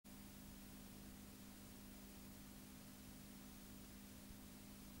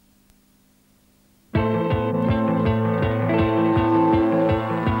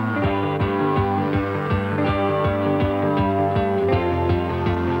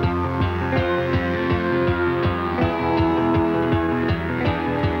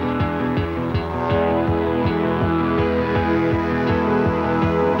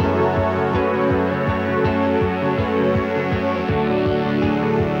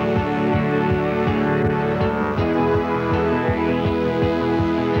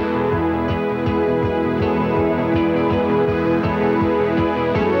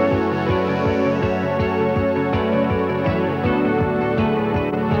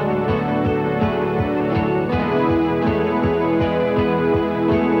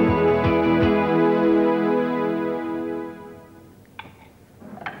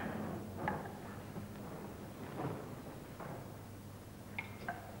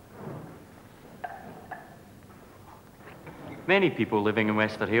Many people living in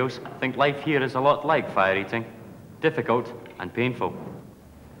Wester Hailes think life here is a lot like fire eating, difficult and painful.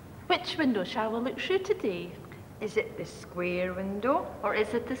 Which window shall we look through today? Is it the square window? Or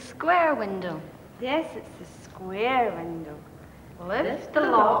is it the square window? Yes, it's the square window. Lift the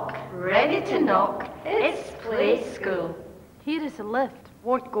lock, ready to knock, it's play school. Here is a lift.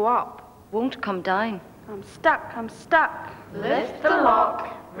 Won't go up. Won't come down. I'm stuck, I'm stuck. Lift the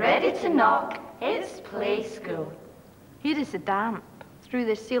lock, ready to knock, it's play school. Here is a damp. Through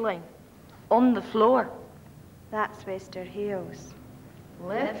the ceiling. On the floor. That's Wester Hailes.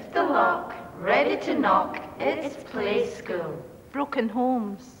 Lift the lock, ready to knock, it's play school. Broken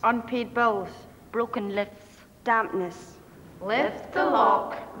homes. Unpaid bills. Broken lifts. Dampness. Lift the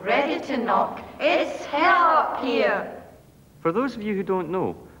lock, ready to knock, it's hell up here. For those of you who don't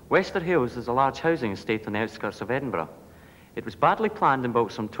know, Wester Hailes is a large housing estate on the outskirts of Edinburgh. It was badly planned and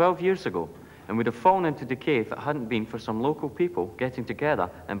built some 12 years ago and would have fallen into decay if it hadn't been for some local people getting together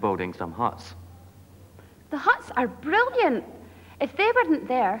and building some huts. The huts are brilliant. If they weren't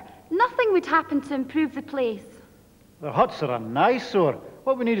there, nothing would happen to improve the place. The huts are an eyesore.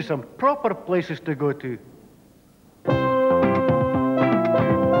 What we need is some proper places to go to.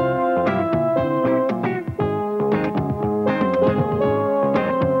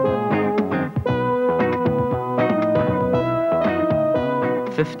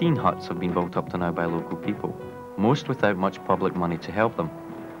 "15 huts have been built up to now by local people, most without much public money to help them.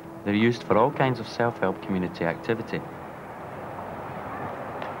 They're used for all kinds of self-help community activity.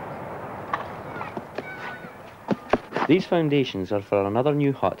 These foundations are for another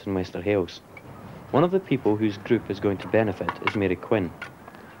new hut in Wester Hailes. One of the people whose group is going to benefit is Mary Quinn.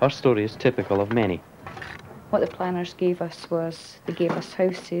 Her story is typical of many. What the planners gave us was, they gave us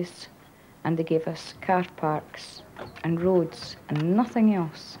houses and they gave us car parks and roads and nothing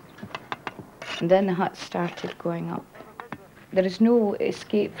else. And then the huts started going up. There is no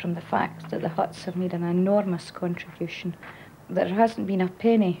escape from the fact that the huts have made an enormous contribution. There hasn't been a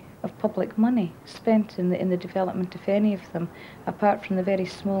penny of public money spent in the development of any of them, apart from the very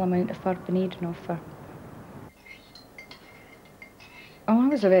small amount of urban aid and offer. Oh, I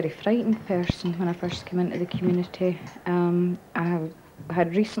was a very frightened person when I first came into the community. I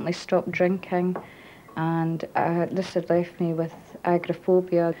had recently stopped drinking, and this had left me with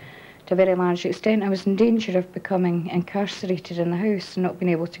agoraphobia. To a very large extent, I was in danger of becoming incarcerated in the house and not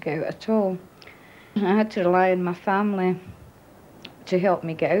being able to get out at all. I had to rely on my family to help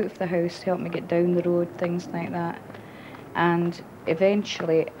me get out of the house, help me get down the road, things like that. And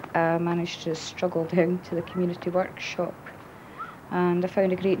eventually I managed to struggle down to the community workshop, and I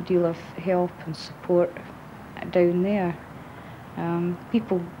found a great deal of help and support down there.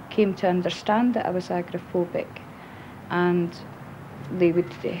 People came to understand that I was agoraphobic, and they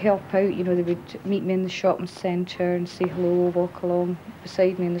would help out. You know, they would meet me in the shopping centre and say hello, walk along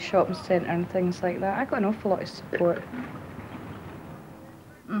beside me in the shopping centre and things like that. I got an awful lot of support.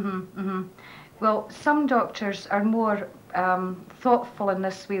 Well, some doctors are more thoughtful in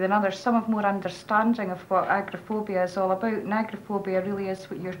this way than others. Some have more understanding of what agoraphobia is all about, and agoraphobia really is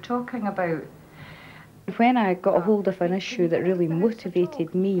what you're talking about. When I got a hold of an issue that really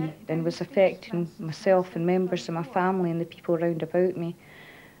motivated me and was affecting myself and members of my family and the people round about me,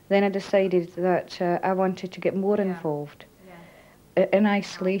 then I decided that I wanted to get more involved. In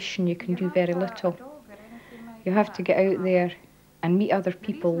isolation, you can do very little. You have to get out there and meet other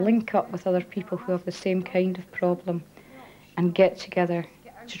people, link up with other people who have the same kind of problem, and get together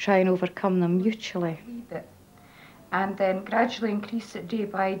to try and overcome them mutually. And then gradually increase it day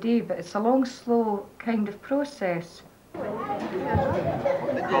by day, but it's a long, slow kind of process.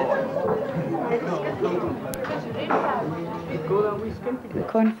 The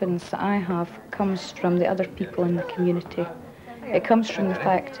confidence that I have comes from the other people in the community. It comes from the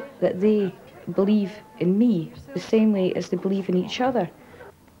fact that they believe in me the same way as they believe in each other.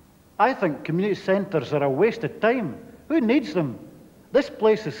 I think community centres are a waste of time. Who needs them? This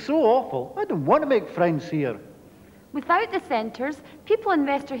place is so awful. I don't want to make friends here. Without the centres, people in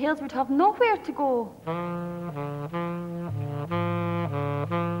Wester Hailes would have nowhere to go.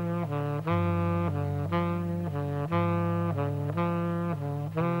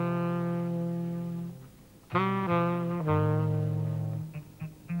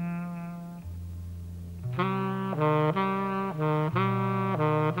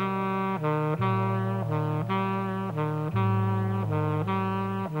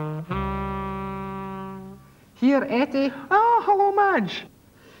 Here, Etty. Ah, hello, Madge. Do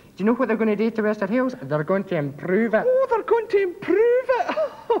you know what they're going to do to Wester Hailes? They're going to improve it. Oh, they're going to improve it.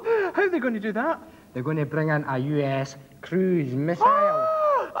 How are they going to do that? They're going to bring in a US cruise missile.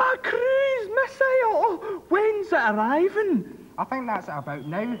 Ah, a cruise missile. Oh, when's it? arriving? I think that's it about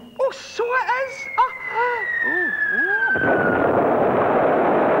now. Oh, so it is!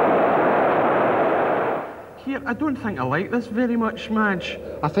 Here, I don't think I like this very much, Madge.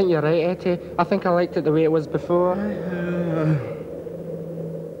 I think you're right, Etty. I think I liked it the way it was before. Can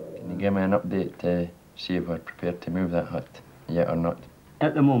you give me an update to see if we're prepared to move that hut, yet or not?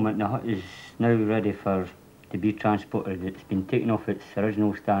 At the moment, the hut is now ready to be transported. It's been taken off its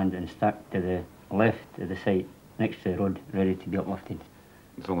original stand and stuck to the left of the site, next to the road, ready to be uplifted.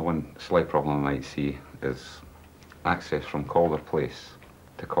 There's only one slight problem I might see is access from Calder Place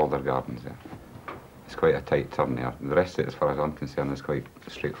to Calder Gardens there. It's quite a tight turn there. The rest of it, as far as I'm concerned, is quite a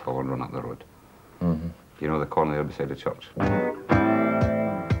straightforward run up the road. Mm-hmm. You know the corner there beside the church?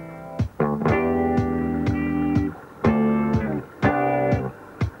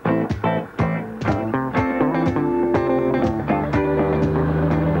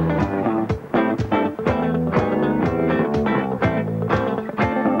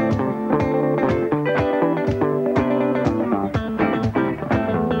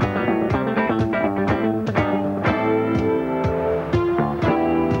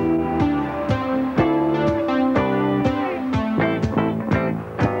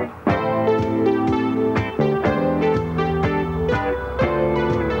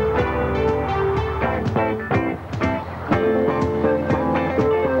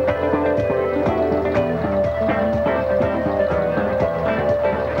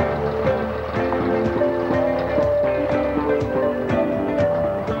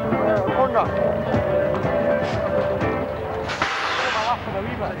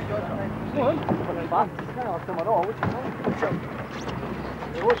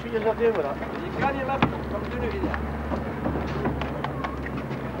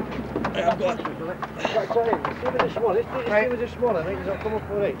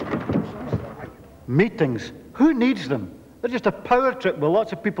 Meetings? Who needs them? They're just a power trip with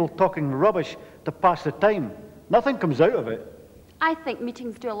lots of people talking rubbish to pass the time. Nothing comes out of it. I think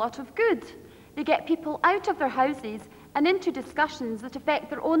meetings do a lot of good. They get people out of their houses and into discussions that affect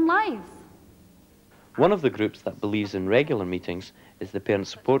their own lives. One of the groups that believes in regular meetings is the Parent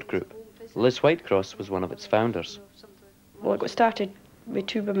Support Group. Liz Whitecross was one of its founders. Well, it got started with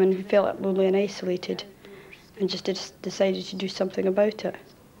two women who felt lonely and isolated and just decided to do something about it.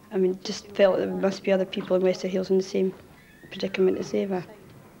 I mean, just felt that there must be other people in Wester Hailes in the same predicament as they were.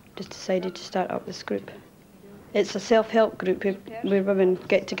 Just decided to start up this group. It's a self-help group where women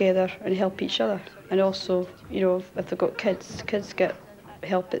get together and help each other. And also, you know, if they've got kids, kids get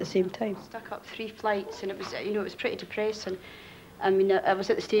help at the same time. Stuck up 3 flights and it was, you know, it was pretty depressing. I mean, I was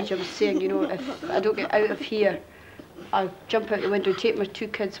at the stage I was saying, you know, if I don't get out of here, I'll jump out the window and take my 2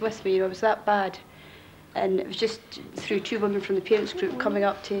 kids with me. You know, it was that bad. And it was just through 2 women from the parents group coming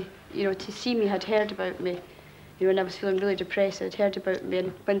up to, you know, to see me, had heard about me. You know, and I was feeling really depressed, they'd heard about me.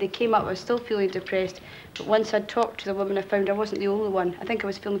 And when they came up, I was still feeling depressed. But once I'd talked to the woman, I found I wasn't the only one. I think I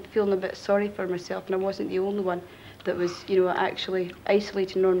was feeling a bit sorry for myself, and I wasn't the only one that was, you know, actually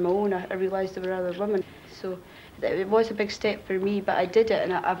isolating on my own. I realised there were other women. So it was a big step for me, but I did it,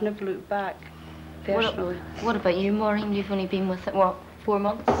 and I've never looked back, personally. What about you, Maureen? You've only been with it, what, 4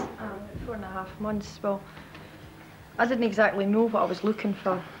 months? 4.5 months. Well, I didn't exactly know what I was looking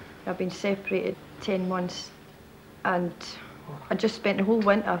for. I've been separated 10 months, and I just spent the whole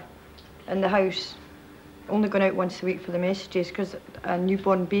winter in the house, only going out once a week for the messages because a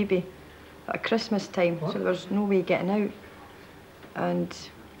newborn baby at Christmas time, so there was no way getting out. And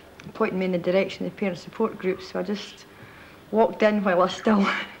pointing me in the direction of the parent support group, so I just walked in while I still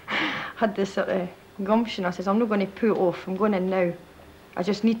had this sort of gumption. I said, I'm not going to put it off, I'm going in now. I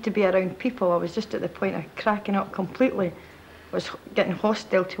just need to be around people. I was just at the point of cracking up completely. I was getting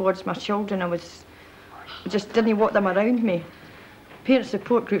hostile towards my children. I just didn't want them around me. Parent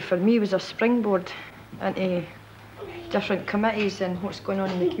support group for me was a springboard into different committees and what's going on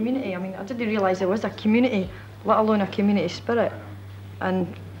in the community. I mean, I didn't realise there was a community, let alone a community spirit.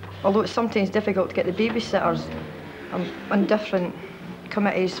 And although it's sometimes difficult to get the babysitters, I'm on different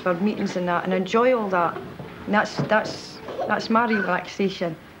committees for meetings and that, and I enjoy all that. And that's my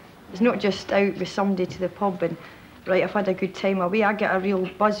relaxation. It's not just out with somebody to the pub and, right, I've had a good time away. I get a real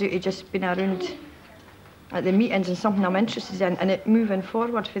buzz out of just being around at the meetings and something I'm interested in, and it moving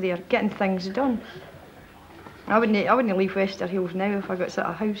forward for there, getting things done. I wouldn't leave Wester Hailes now if I got sort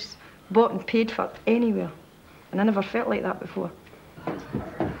of house bought and paid for anywhere. And I never felt like that before.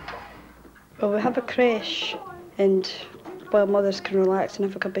 Well, we have a creche, and while mothers can relax and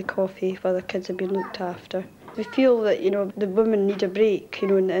have a cup of coffee while their kids are being looked after. We feel that, you know, the women need a break, you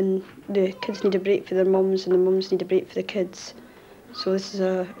know, and the kids need a break for their mums, and the mums need a break for the kids. So this is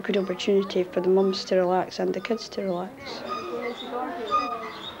a good opportunity for the mums to relax and the kids to relax.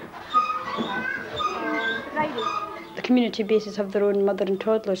 The community bases have their own mother and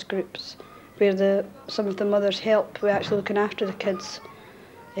toddlers groups where some of the mothers help with actually looking after the kids.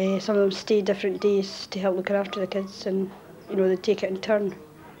 Some of them stay different days to help looking after the kids, and they take it in turn.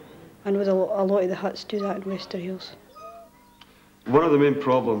 And with a lot of the huts do that in Wester Hailes. One of the main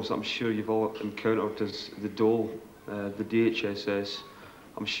problems I'm sure you've all encountered is the dole, the DHSS.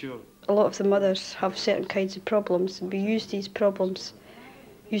 I'm sure a lot of the mothers have certain kinds of problems, and we use these problems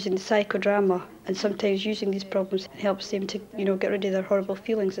using the psychodrama, and sometimes using these problems helps them to, get rid of their horrible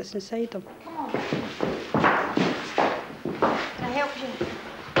feelings that's inside them. Come on. Can I help you?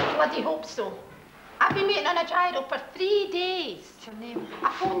 Bloody hope so. I've been waiting on a gyro for 3 days. What's your name?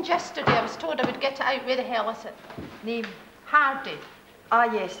 I phoned yesterday. I was told I would get it out. Where the hell is it? Name? Hardie. Ah,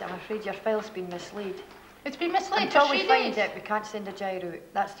 yes, I'm afraid your file's been mislaid. It's been mislaid Until for 3 we find days. it, we can't send a gyro out.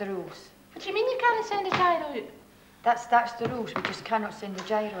 That's the rules. What do you mean you can't send a gyro out? That's the rules. We just cannot send a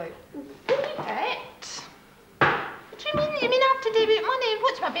gyro out. Right. What do you mean? You mean I have to do with money?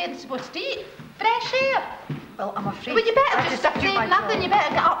 What's my parents supposed to eat? Fresh air? Well, I'm afraid... Well, you better just say nothing. You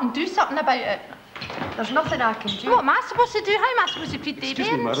better get up and do something about it. There's nothing I can do. What am I supposed to do? How am I supposed to feed the Excuse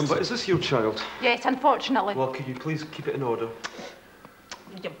me, madam, but is this your child? Yes, unfortunately. Well, could you please keep it in order?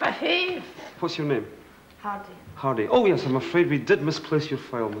 You behave. What's your name? Hardie. Hardie. Oh, yes, I'm afraid we did misplace your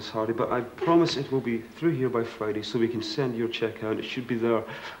file, Miss Hardie, but I promise it will be through here by Friday, so we can send your cheque out. It should be there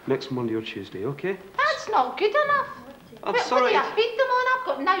next Monday or Tuesday, OK? That's not good enough. I'm What sorry. do I feed them on? I've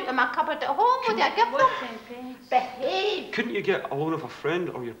got nought in my cupboard at home. What do I give them? Behave. Couldn't you get a loan of a friend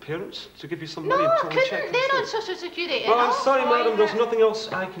or your parents to give you some No, money I until the cheque couldn't. comes They're through? on Social Security. Well, I'm No. sorry, madam, there's nothing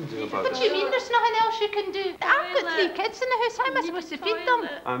else I can do about What this. do you mean there's nothing else you can do? I've got 3 kids in the house. How am I supposed to feed them?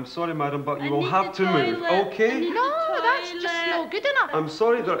 I'm sorry, madam, but you will have to move, OK? No, that's just no good enough. I'm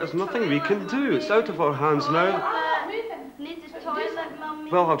sorry, there is nothing we can do. It's out of our hands now. Need the toilet, Mummy.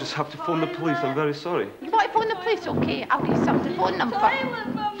 Well, I'll just have to phone the police. I'm very sorry. You want to phone the police? OK, I'll give you something to phone them for.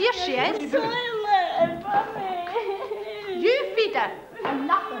 Here she is. You feed her. And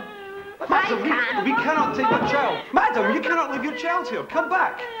nothing. Madam, we cannot take your child. Madam, you cannot leave your child here. Come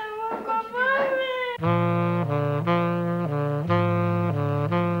back.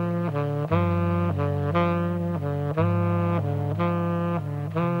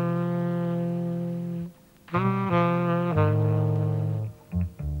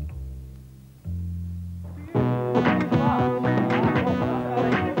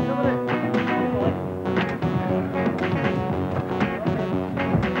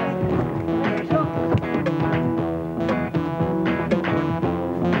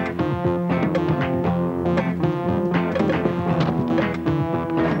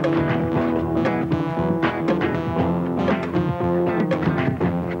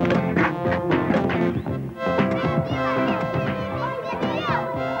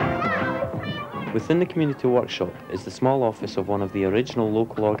 Within the community workshop is the small office of one of the original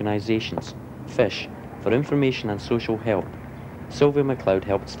local organisations, FISH, for information and social help. Sylvia MacLeod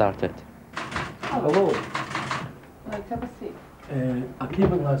helped start it. Hello. Have a seat. I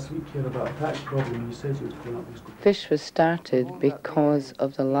came in last week here about a tax problem and you said it was going up. FISH was started because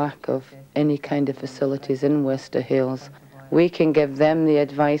of the lack of any kind of facilities in Wester Hailes. We can give them the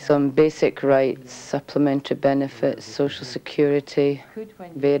advice on basic rights, supplementary benefits, social security,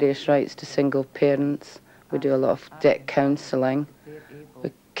 various rights to single parents. We do a lot of debt counselling.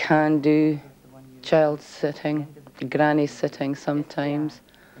 We can do child sitting, granny sitting sometimes,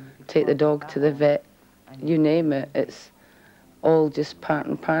 take the dog to the vet, you name it. It's all just part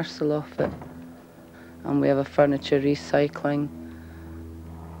and parcel of it. And we have a furniture recycling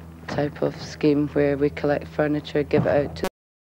type of scheme where we collect furniture, give it out to